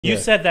You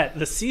said that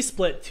the sea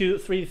split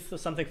 3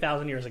 something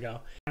thousand years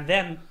ago, and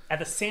then at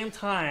the same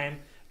time,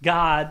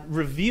 God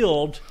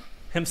revealed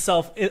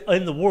Himself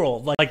in the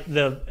world,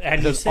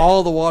 because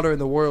all the water in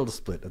the world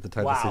split at the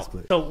time the sea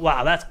split. So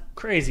wow, that's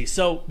crazy.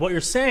 So what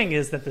you're saying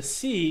is that the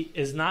sea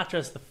is not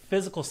just the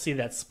physical sea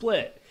that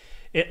split;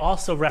 it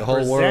also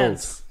represents the whole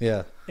world.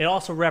 Yeah. It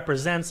also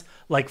represents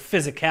like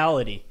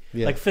physicality.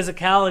 Yeah. Like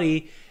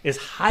physicality is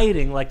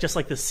hiding, just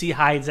like the sea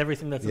hides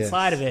everything that's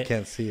inside of it. You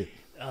can't see it.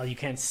 You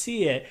can't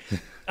see it.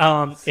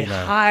 It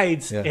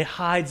hides. Yeah. It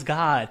hides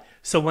God.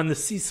 So when the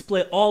sea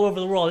split all over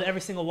the world,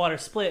 every single water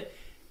split,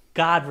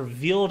 God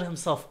revealed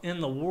Himself in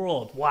the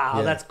world.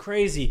 Wow, that's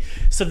crazy.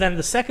 So then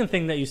the second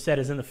thing that you said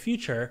is in the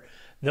future,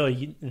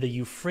 the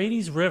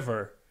Euphrates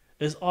River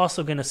is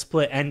also going to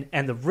split, and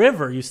the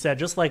river, you said,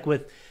 just like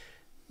with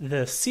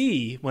the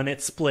sea when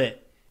it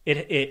split,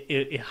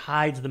 it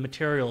hides the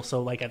material.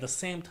 So like at the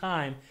same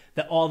time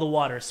that all the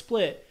water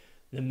split,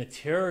 the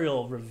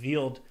material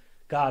revealed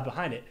God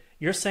behind it.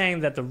 You're saying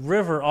that the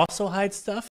river also hides stuff?